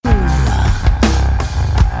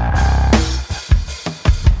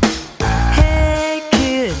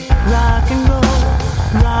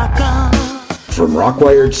from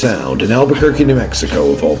Rockwired Sound in Albuquerque, New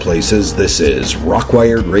Mexico, of all places, this is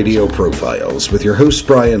Rockwired Radio Profiles with your host,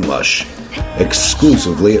 Brian Lush,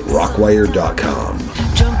 exclusively at Rockwired.com.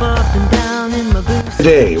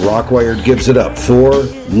 Today, Rockwired gives it up for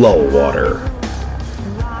Lullwater.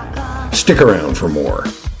 Stick around for more.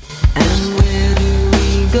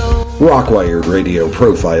 Rockwired Radio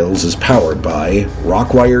Profiles is powered by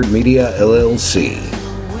Rockwired Media, LLC,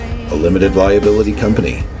 a limited liability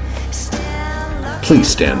company. Please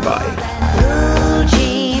stand by. Blue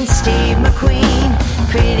jeans, Steve McQueen,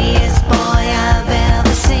 prettiest boy I've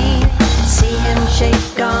ever seen. See him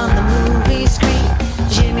shake on the movie screen,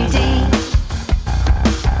 Jimmy Dean.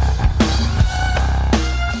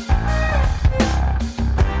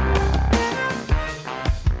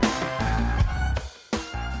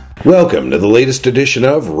 Welcome to the latest edition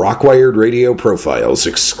of Rockwired Radio Profiles,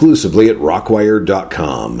 exclusively at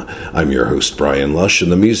Rockwired.com. I'm your host, Brian Lush,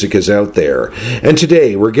 and the music is out there. And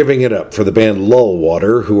today we're giving it up for the band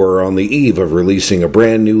Lullwater, who are on the eve of releasing a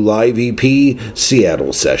brand new live EP,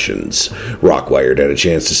 Seattle Sessions. Rockwired had a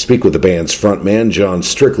chance to speak with the band's frontman, John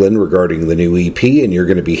Strickland, regarding the new EP, and you're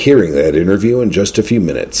going to be hearing that interview in just a few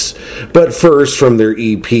minutes. But first, from their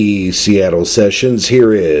EP, Seattle Sessions,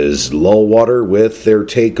 here is Lullwater with their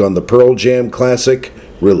take on the Pearl Jam classic,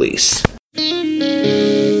 Release.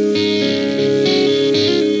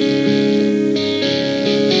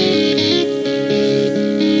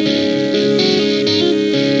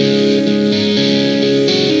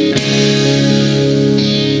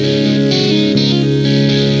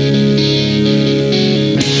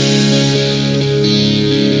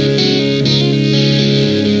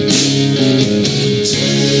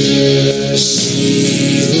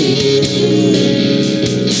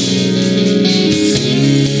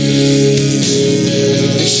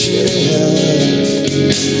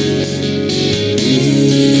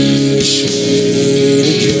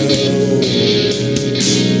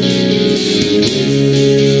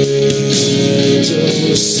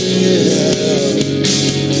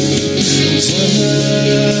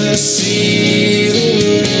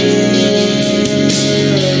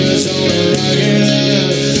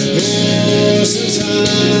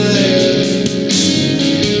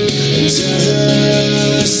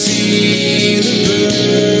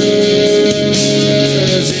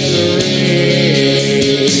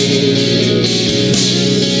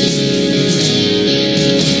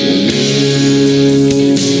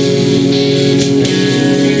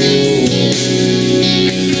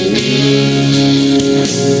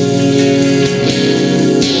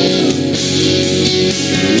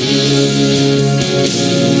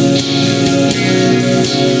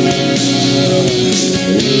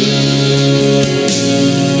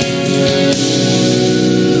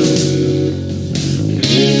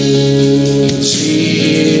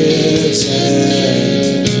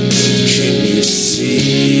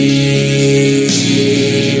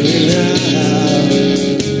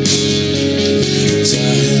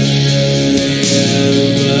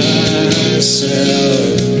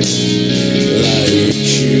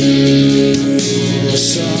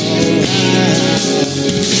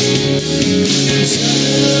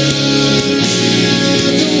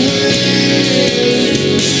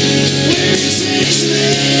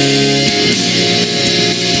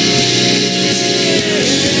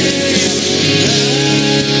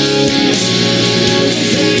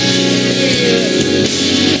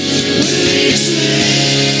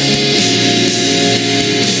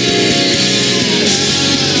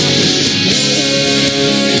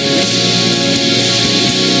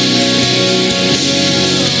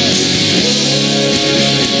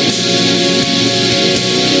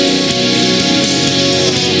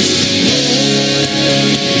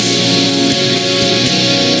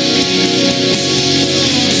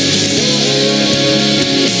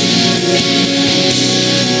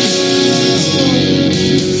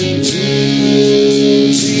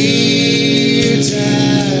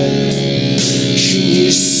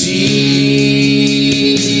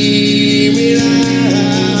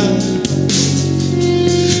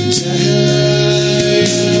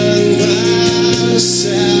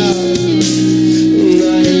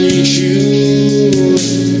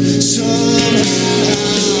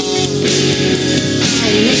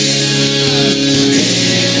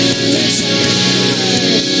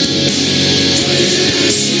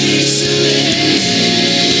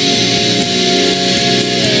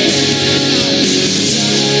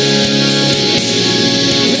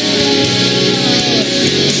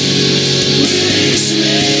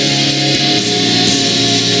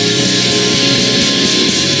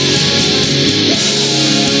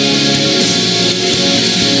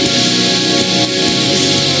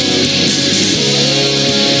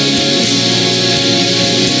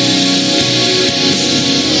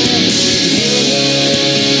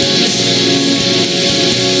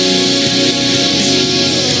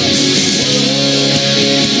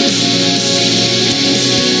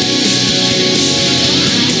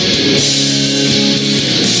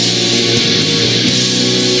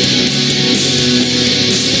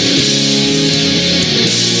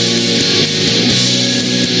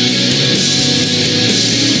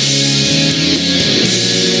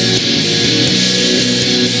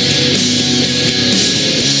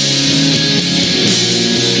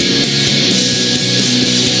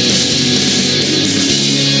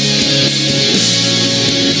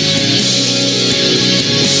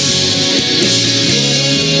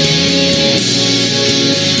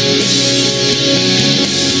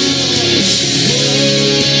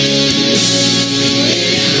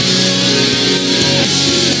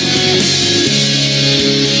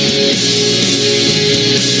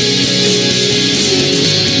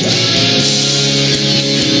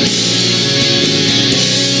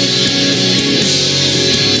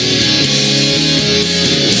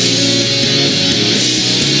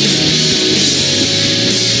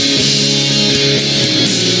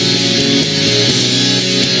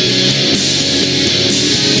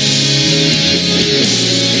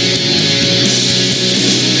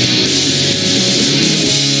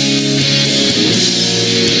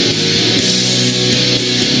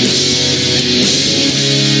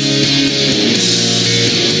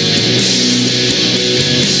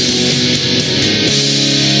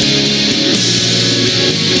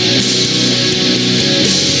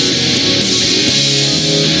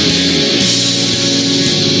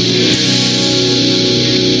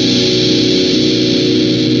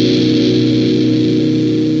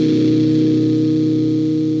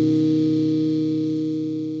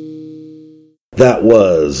 That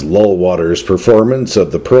was Lullwater's performance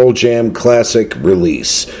of the Pearl Jam classic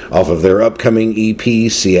Release off of their upcoming EP,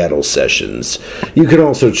 Seattle Sessions. You can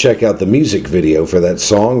also check out the music video for that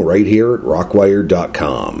song right here at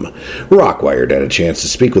Rockwired.com. Rockwired had a chance to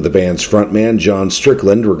speak with the band's frontman, John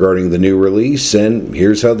Strickland, regarding the new release, and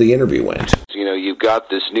here's how the interview went. You know, you've got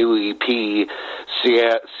this new EP,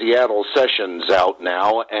 Seattle Sessions, out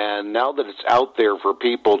now, and now that it's out there for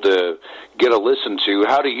people to get a listen to,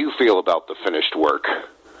 how do you feel about the finished work?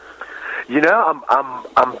 You know,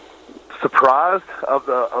 I'm surprised of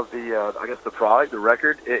the I guess the product, the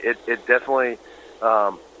record. It definitely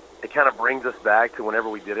it kind of brings us back to whenever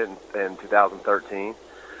we did it in 2013.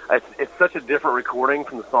 It's such a different recording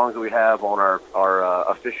from the songs that we have on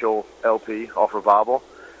our official LP off Revival.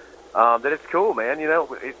 That it's cool, man. You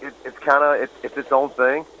know, it's kind of it's its own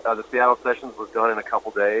thing. The Seattle Sessions was done in a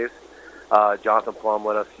couple days. Jonathan Plum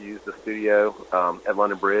let us use the studio at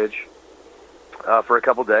London Bridge for a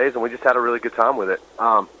couple days, and we just had a really good time with it.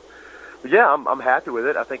 But yeah, I'm happy with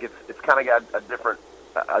it. I think it's kind of got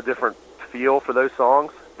a different feel for those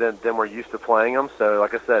songs than we're used to playing them. So,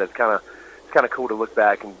 like I said, it's kind of cool to look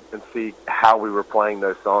back and see how we were playing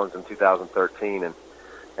those songs in 2013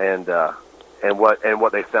 and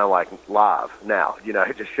what they sound like live now. You know,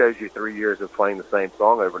 it just shows you 3 years of playing the same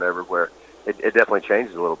song over and over, where it definitely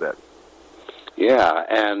changes a little bit. Yeah,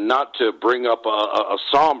 and not to bring up a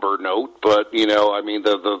somber note, but, you know, I mean,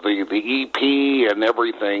 the EP and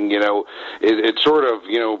everything, you know, it sort of,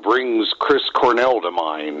 you know, brings Chris Cornell to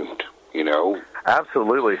mind, you know.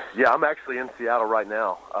 Absolutely. Yeah, I'm actually in Seattle right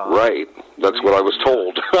now. Right. That's what I was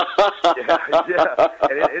told. yeah.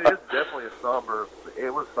 And it is definitely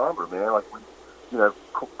it was somber, man. Like, you know,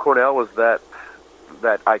 Cornell was that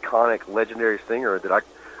iconic, legendary singer that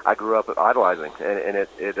I grew up idolizing, and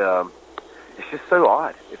it's just so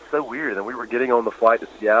odd. It's so weird. And we were getting on the flight to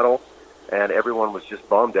Seattle, and everyone was just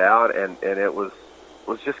bummed out, and it was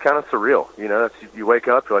just kind of surreal. You know, you wake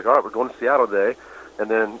up, you're like, all right, we're going to Seattle today, and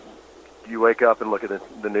then you wake up and look at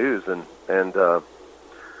the news, and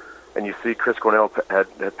you see Chris Cornell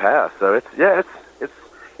had passed. So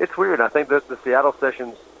it's weird. I think that the Seattle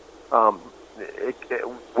Sessions,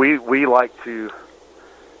 we like to,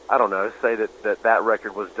 I don't know, say that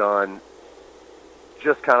record was done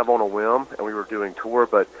just kind of on a whim, and we were doing tour,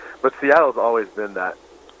 but Seattle's always been that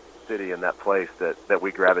city and that place that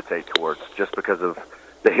we gravitate towards, just because of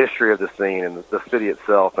the history of the scene and the city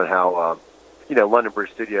itself, and how you know, London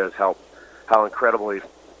Bridge Studios, how incredibly,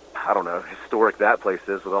 I don't know, historic that place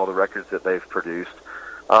is with all the records that they've produced.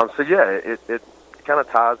 So yeah, it kind of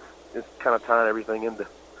ties, it's kind of tying everything in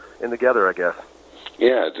together, I guess.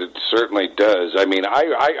 Yeah, it certainly does. I mean,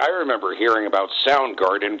 I remember hearing about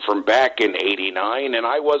Soundgarden from back in '89, and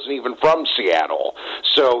I wasn't even from Seattle.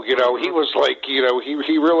 So, you know, he was like, you know, he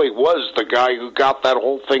really was the guy who got that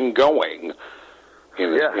whole thing going,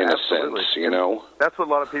 in a sense, you know. That's what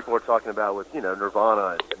a lot of people are talking about with, you know,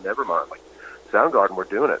 Nirvana and Nevermind. Like, Soundgarden were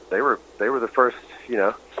doing it. They were the first, you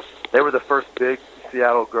know, they were the first big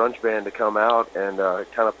Seattle grunge band to come out, and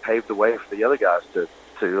kind of paved the way for the other guys to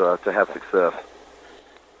have success.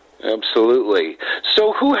 Absolutely.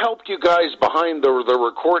 So who helped you guys behind the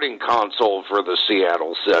recording console for the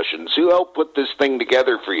Seattle Sessions? Who helped put this thing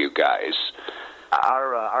together for you guys?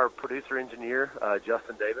 Our producer engineer,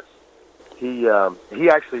 Justin Davis. He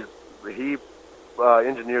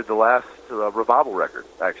engineered the last Revival record,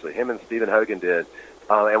 actually. Him and Stephen Hogan did.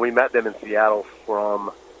 And we met them in Seattle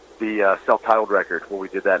from the self-titled record, when we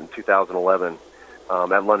did that in 2011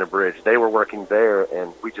 at London Bridge. They were working there,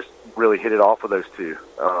 and we just really hit it off with those two.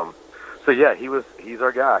 So yeah, he's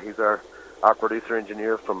our guy. He's our producer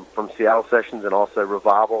engineer from Seattle Sessions, and also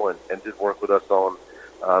Revival, and did work with us on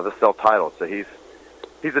the self-titled. So he's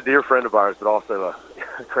a dear friend of ours, but also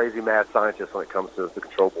a crazy mad scientist when it comes to the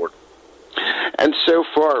control board. And so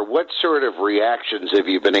far, what sort of reactions have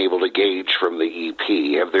you been able to gauge from the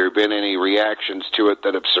EP? Have there been any reactions to it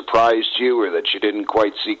that have surprised you, or that you didn't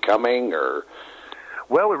quite see coming, or?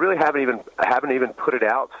 Well, we really haven't even put it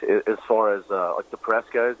out as far as like the press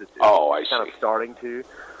goes. It's I kind see. of starting to.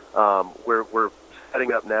 We're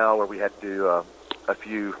setting up now where we had to do a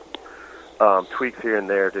few tweaks here and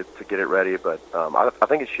there to get it ready, but I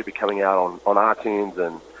think it should be coming out on iTunes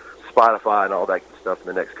and Spotify and all that good stuff in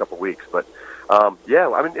the next couple of weeks. But yeah,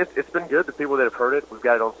 I mean, it's been good. The people that have heard it, we've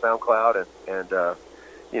got it on SoundCloud, and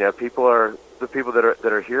you know, the people that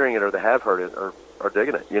are hearing it or that have heard it are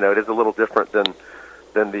digging it. You know, it is a little different than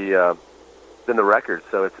the record,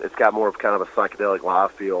 so it's got more of kind of a psychedelic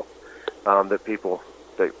live feel that people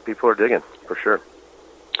are digging, for sure.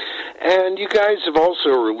 And you guys have also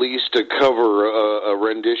released a cover, a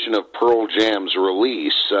rendition of Pearl Jam's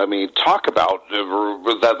Release. I mean, talk about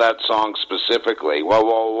that song specifically.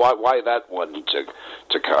 Why that one to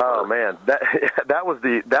cover? Oh man, that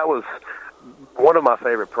was one of my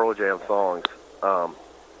favorite Pearl Jam songs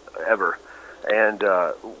ever. And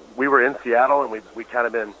we were in Seattle, and we kind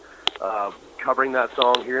of been covering that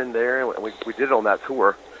song here and there, and we did it on that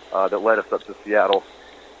tour that led us up to Seattle.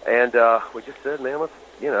 And we just said, man, let's,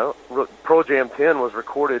 Pearl Jam 10 was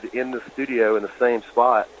recorded in the studio in the same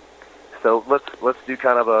spot, so let's do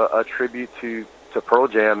kind of a tribute to Pearl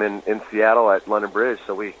Jam in Seattle at London Bridge.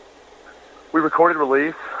 So we recorded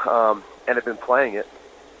Release and have been playing it.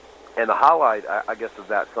 And the highlight, I guess, of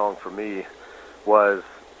that song for me was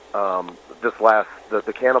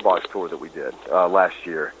the Candlebox tour that we did last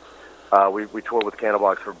year. We toured with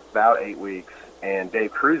Candlebox for about 8 weeks, and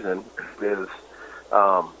Dave Cruzen is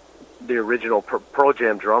the original Pearl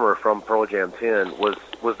Jam drummer from Pearl Jam 10 was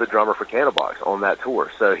the drummer for Candlebox on that tour.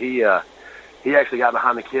 So he actually got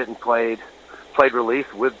behind the kit and played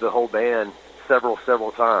Release with the whole band several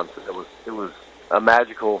times. It was a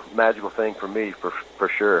magical thing for me for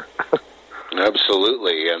sure.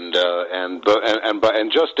 Absolutely, and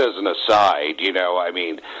just as an aside, I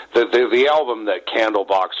mean, the album that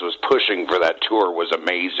Candlebox was pushing for that tour was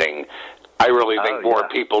amazing. I really think more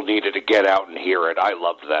people needed to get out and hear it. I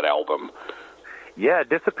loved that album. Yeah,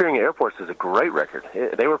 Disappearing Airports is a great record.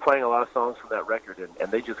 They were playing a lot of songs from that record,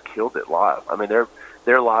 and they just killed it live. I mean, their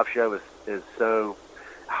live show is so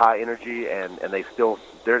high energy, and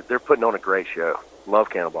they're putting on a great show. Love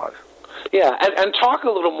Candlebox. Yeah, and talk a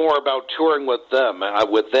little more about touring with them.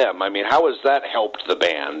 I mean, how has that helped the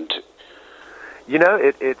band?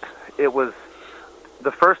 It was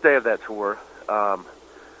the first day of that tour.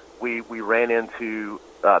 We ran into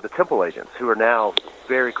the Temple Agents, who are now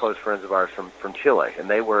very close friends of ours from Chile, and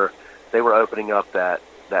they were opening up that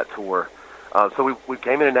tour. So we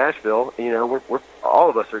came into Nashville. We're all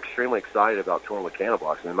of us are extremely excited about touring with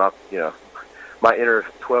Candlebox. I mean, my inner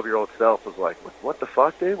 12-year-old self was like, "What the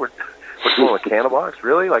fuck, dude? We're touring with Candlebox,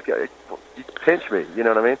 really? Like, you pinch me, you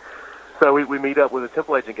know what I mean?" So we meet up with the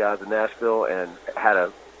Temple Agent guys in Nashville and had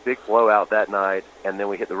a big blowout that night, and then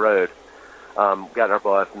we hit the road. Got in our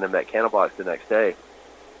bus and then met Candlebox the next day.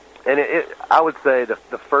 And I would say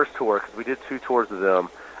the first tour, because we did 2 tours with them,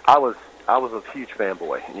 I was a huge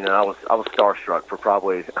fanboy. I was starstruck for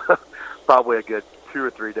probably a good 2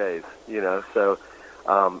 or 3 days. So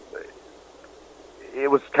it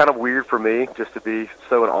was kind of weird for me just to be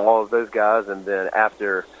so in awe of those guys. And then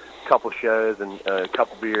after a couple shows and a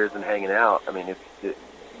couple beers and hanging out, I mean,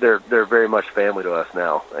 they're very much family to us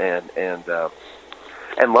now, and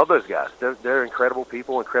love those guys. They're incredible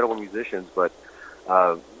people, incredible musicians, but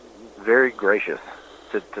very gracious,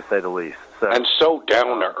 to say the least. And so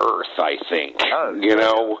down to earth, I think.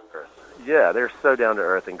 Yeah, they're so down to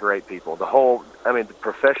earth and great people. The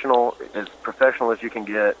professional as you can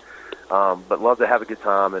get, but love to have a good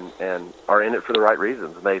time and are in it for the right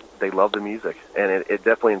reasons. And they love the music, and it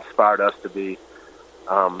definitely inspired us to be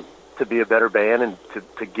a better band and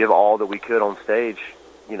to give all that we could on stage.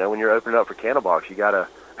 When you're opening up for Candlebox, you gotta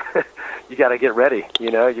get ready. You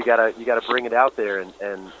gotta bring it out there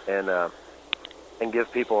and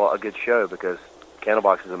give people a good show, because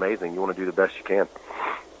Candlebox is amazing. You want to do the best you can.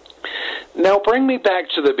 Now, bring me back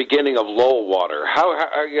to the beginning of Lowwater.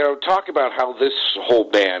 How talk about how this whole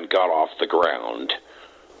band got off the ground.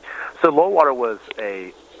 So Lowwater was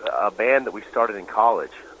a band that we started in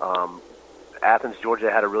college. Athens, Georgia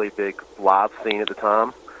had a really big live scene at the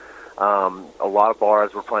time. A lot of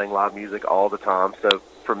bars were playing live music all the time. So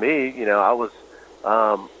for me, I was,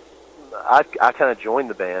 I kind of joined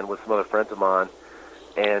the band with some other friends of mine,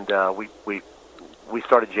 and we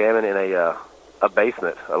started jamming in a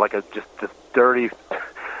basement, like just dirty,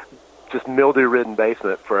 just mildew-ridden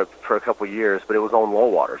basement for a couple of years. But it was on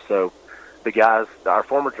Lowwater. So the guys, our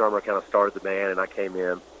former drummer, kind of started the band, and I came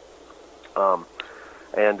in, and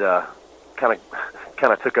kind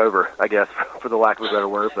of took over, I guess, for the lack of a better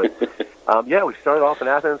word. But we started off in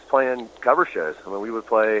Athens playing cover shows. I mean, we would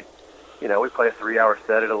play, we'd play a 3-hour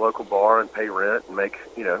set at a local bar and pay rent and make,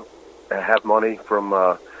 and have money from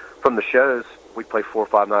the shows. We'd play 4 or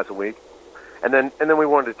 5 nights a week, and then we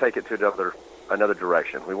wanted to take it to another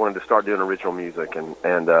direction. We wanted to start doing original music, and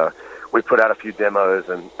we put out a few demos,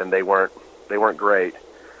 and they weren't great.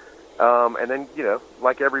 And then,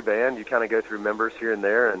 like every band, you kind of go through members here and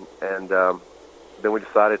there, and then we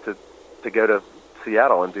decided to go to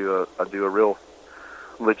Seattle and do a real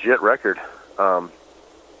legit record.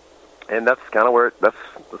 And that's kind of that's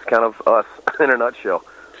kind of us in a nutshell.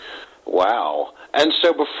 Wow. And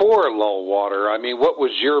so before Lullwater, I mean, what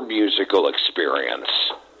was your musical experience?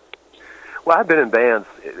 Well, I've been in bands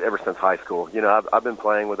ever since high school. You know, I've been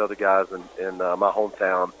playing with other guys in my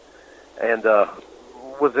hometown, and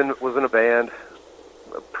was in a band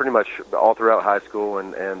pretty much all throughout high school,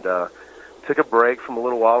 and took a break from a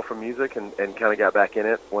little while from music and kind of got back in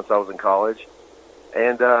it once I was in college.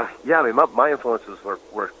 And yeah, I mean, my influences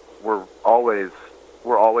were always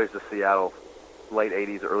the Seattle late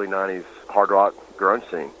 '80s, early '90s hard rock grunge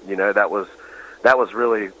scene. You know, that was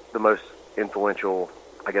really the most influential,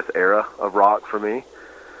 I guess, era of rock for me.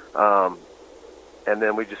 And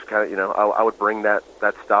then we just kind of, you know, I would bring that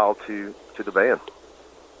style to the band.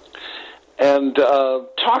 And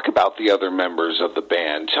talk about the other members of the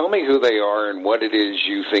band. Tell me who they are and what it is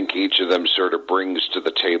you think each of them sort of brings to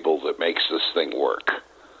the table that makes this thing work.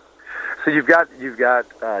 So you've got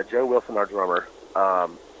Joe Wilson, our drummer.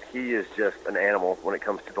 He is just an animal when it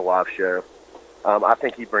comes to the live show. I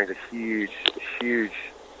think he brings a huge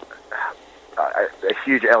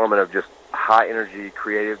element of just high energy,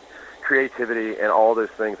 creativity, and all those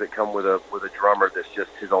things that come with a drummer that's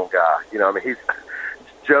just his own guy. You know, I mean,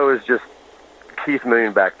 Joe is just Keith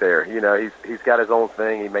Moon back there. You know, he's got his own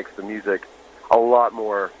thing. He makes the music a lot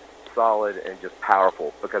more solid and just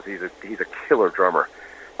powerful because he's a killer drummer.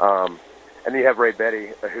 And then you have Ray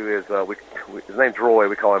Betty, who is his name's Roy.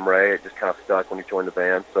 We call him Ray. It just kind of stuck when he joined the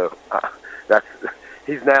band. So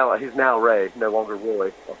he's now Ray, no longer Roy.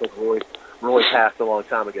 I think Roy passed a long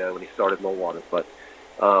time ago when he started Lullwater. But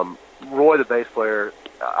Roy, the bass player,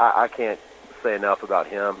 I can't say enough about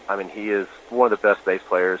him. I mean, he is one of the best bass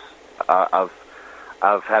players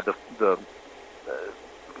I've had the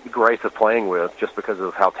grace of playing with, just because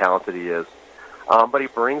of how talented he is. But he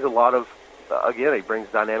brings a lot of, again, he brings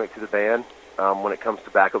dynamic to the band when it comes to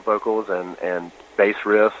backup vocals and bass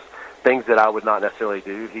riffs, things that I would not necessarily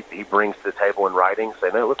do. He brings to the table in writing,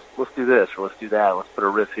 saying, no, let's do this, or let's do that, let's put a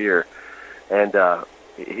riff here. And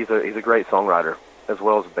he's a great songwriter as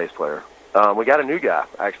well as a bass player. We got a new guy,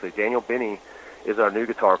 actually. Daniel Benny is our new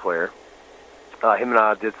guitar player. Him and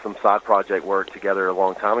I did some side project work together a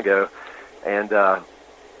long time ago, and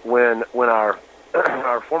when our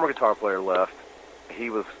our former guitar player left, he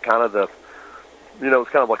was kind of it's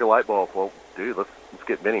kind of like a light bulb. Well, dude, let's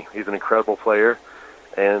get Benny. He's an incredible player,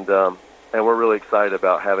 and we're really excited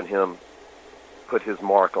about having him put his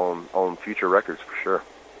mark on future records for sure.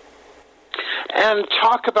 And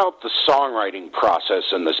talk about the songwriting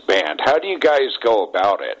process in this band. How do you guys go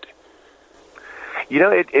about it? You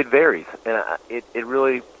know, it varies, and it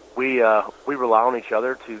really we rely on each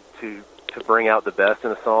other to bring out the best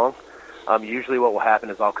in a song. Usually, what will happen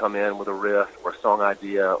is I'll come in with a riff or a song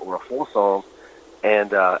idea or a full song,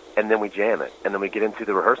 and then we jam it, and then we get into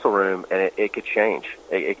the rehearsal room, and it could change.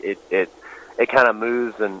 It kind of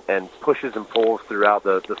moves and pushes and pulls throughout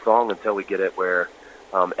the song until we get it where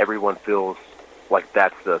everyone feels like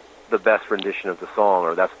that's the best rendition of the song,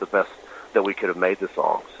 or that's the best that we could have made the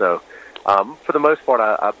song. So. For the most part,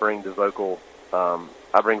 I bring the vocal.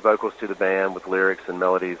 I bring vocals to the band with lyrics and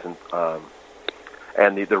melodies and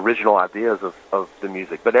the original ideas of the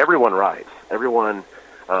music. But everyone writes. Everyone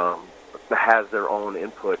has their own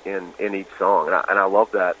input in each song, and I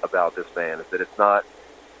love that about this band. Is that it's not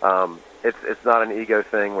it's not an ego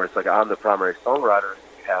thing where it's like I'm the primary songwriter and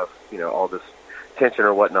you have all this tension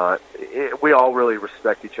or whatnot. We all really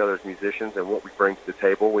respect each other as musicians and what we bring to the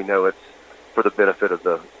table. We know it's for the benefit of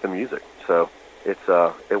the music. So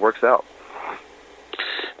it works out.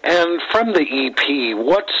 And from the EP,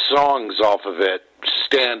 what songs off of it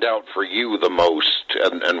stand out for you the most,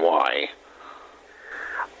 and why?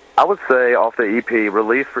 I would say off the EP,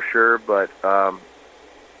 Relief for sure, but I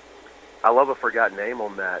love A Forgotten Name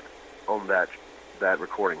on that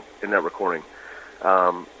recording. In that recording,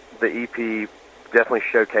 the EP definitely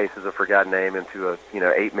showcases A Forgotten Name into a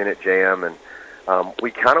 8-minute jam, and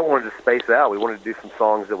we kind of wanted to space out. We wanted to do some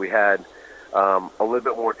songs that we had a little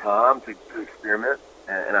bit more time to experiment,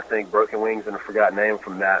 and I think Broken Wings and A Forgotten Name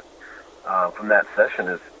from that session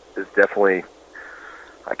is definitely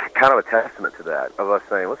kind of a testament to that, of us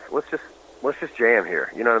saying let's just jam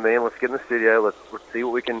here. You know what I mean? Let's get in the studio. Let's see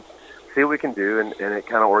what we can do, and it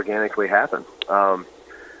kind of organically happened.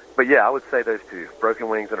 But yeah, I would say those two, Broken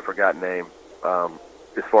Wings and A Forgotten Name.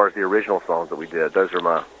 As far as the original songs that we did, those are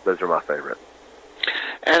my favorite.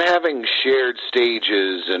 And having shared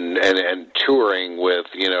stages and touring with,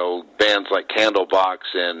 bands like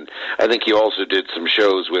Candlebox, and I think you also did some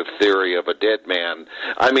shows with Theory of a Dead Man.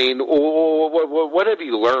 I mean, what have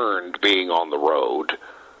you learned being on the road?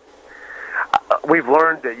 We've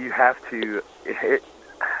learned that you have to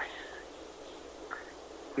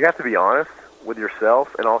be honest, with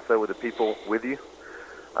yourself and also with the people with you,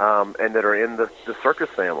 and that are in the circus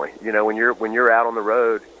family. You know, when you're out on the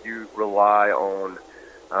road, you rely on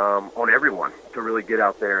everyone to really get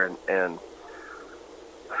out there and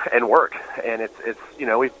work. And it's you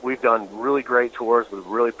know, we've done really great tours with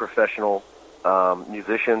really professional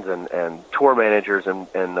musicians and tour managers and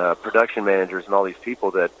production managers and all these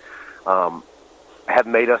people that have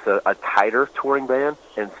made us a tighter touring band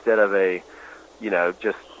instead of a, you know,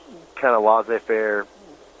 just kind of laissez-faire,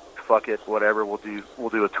 fuck it, whatever, we'll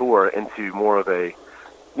do a tour, into more of a,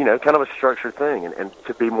 you know, kind of a structured thing, and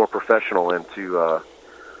to be more professional, and to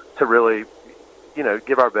really, you know,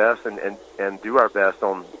 give our best and do our best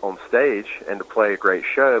on stage, and to play a great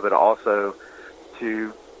show, but also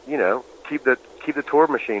to, you know, keep the tour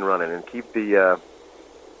machine running and keep the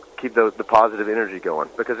positive energy going,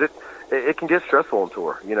 because it can get stressful on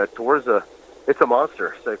tour. You know, tour's it's a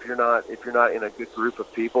monster. So if you're not in a good group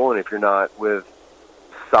of people, and if you're not with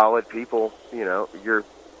solid people, you know, you're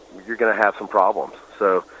going to have some problems.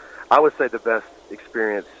 So I would say the best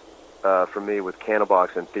experience for me with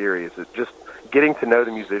Candlebox and Theory is just getting to know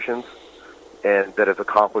the musicians, and that have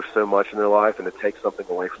accomplished so much in their life, and to take something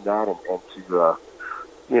away from that, and to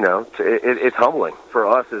you know, it's humbling for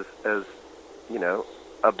us as you know,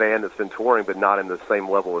 a band that's been touring but not in the same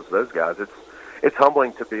level as those guys. It's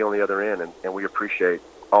humbling to be on the other end, and we appreciate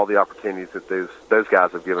all the opportunities that those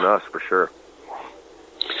guys have given us, for sure.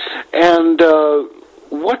 And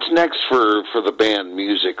what's next for the band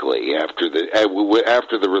musically after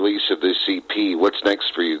the release of this EP? What's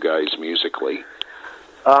next for you guys musically?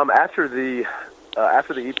 After the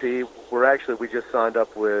EP, we just signed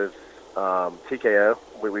up with TKO.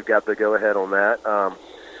 We've got the go-ahead on that.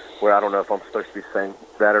 Where I don't know if I'm supposed to be saying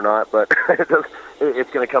that or not, but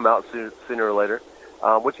it's going to come out sooner or later,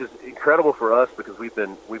 which is incredible for us, because we've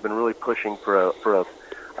been really pushing for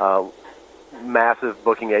a massive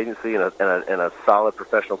booking agency and a solid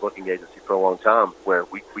professional booking agency for a long time. Where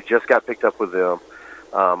we just got picked up with them.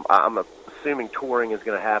 I'm assuming touring is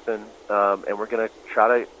going to happen, and we're going to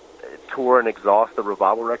try to tour and exhaust the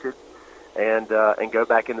Revival record, and go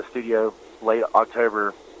back in the studio late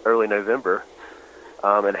October, early November.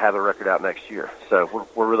 And have a record out next year. So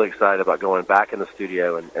we're really excited about going back in the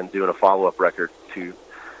studio and doing a follow-up record to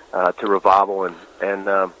Revival, and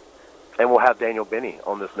we'll have Daniel Benny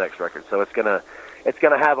on this next record. So it's gonna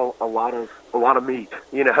have a lot of meat.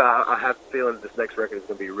 You know, I have a feeling that this next record is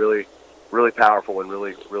gonna be really, really powerful and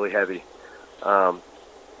really, really heavy.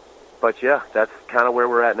 But yeah, that's kind of where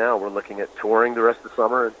we're at now. We're looking at touring the rest of the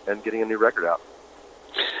summer and getting a new record out.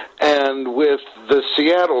 And with the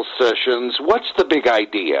Seattle sessions, what's the big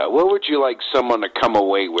idea? What would you like someone to come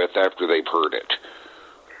away with after they've heard it?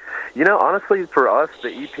 You know, honestly, for us,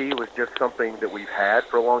 the EP was just something that we've had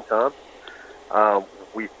for a long time.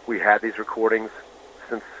 We had these recordings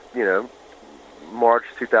since, you know, March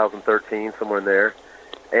 2013, somewhere in there,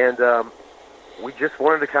 and we just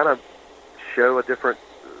wanted to kind of show a different,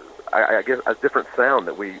 I guess, a different sound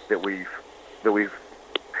that we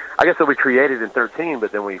created in 13,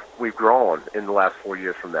 but then we've grown in the last 4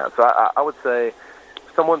 years from that. So I would say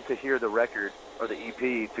someone to hear the record or the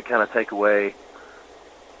EP to kind of take away,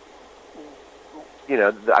 you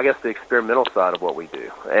know, I guess the experimental side of what we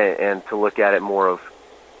do, and to look at it more of,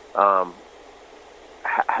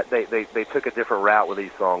 they took a different route with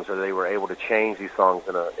these songs, or they were able to change these songs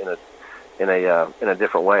in a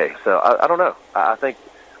different way. So I don't know. I think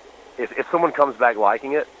if someone comes back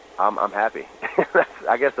liking it, I'm happy.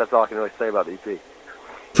 I guess that's all I can really say about the EP.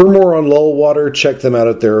 For more on Lullwater, check them out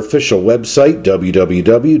at their official website,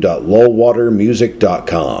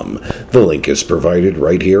 www.lullwatermusic.com. The link is provided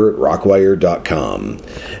right here at rockwire.com.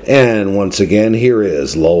 And once again, here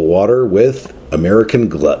is Lullwater with American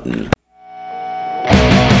Glutton.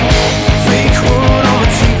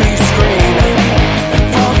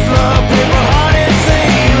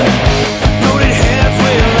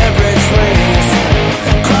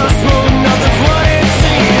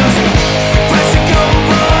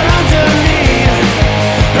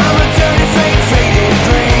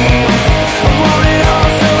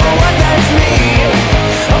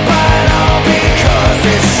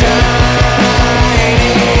 Shiny.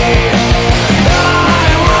 I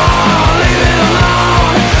want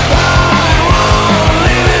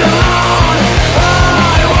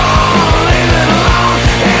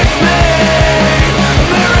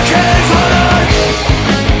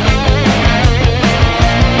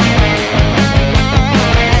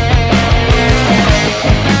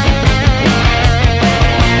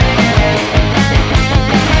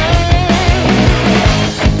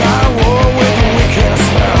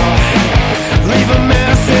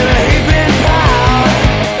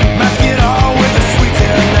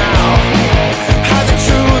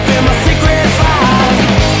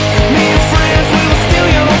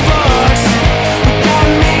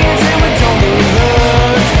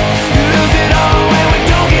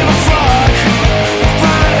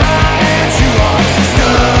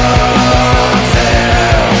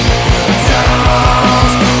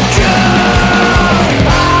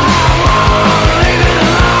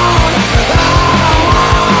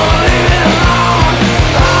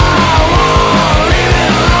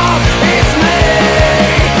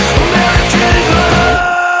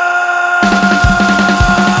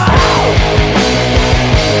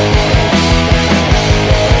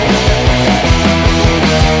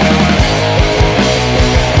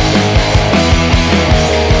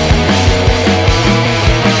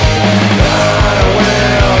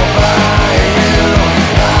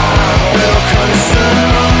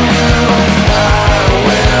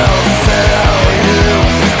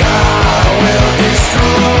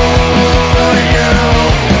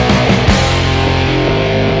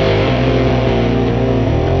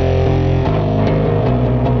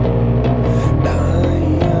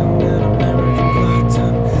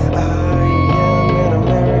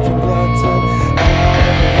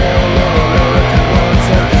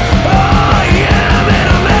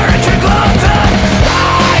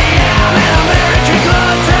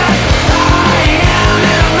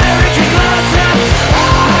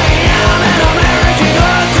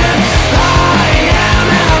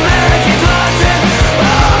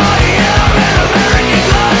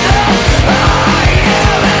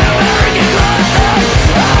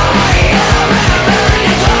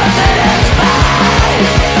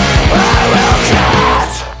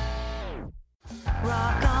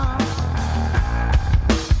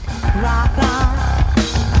rock on.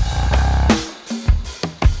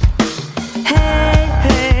 Hey,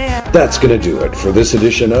 hey. That's going to do it for this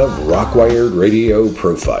edition of Rockwired Radio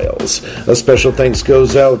Profiles. A special thanks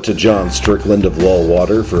goes out to John Strickland of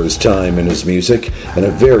Lulwater for his time and his music, and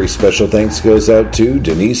a very special thanks goes out to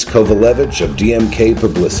Denise Kovalevich of DMK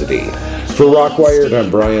Publicity. For Rockwired, I'm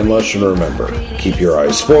Brian Lush, and remember, keep your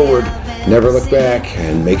eyes forward, never look back,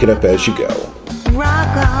 and make it up as you go.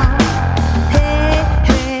 Rock on. Hey,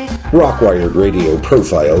 hey. Rockwired Radio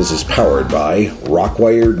Profiles is powered by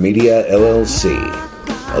Rockwired Media LLC,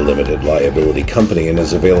 a limited liability company, and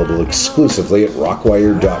is available exclusively at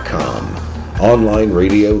rockwired.com. Online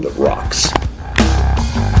radio that rocks.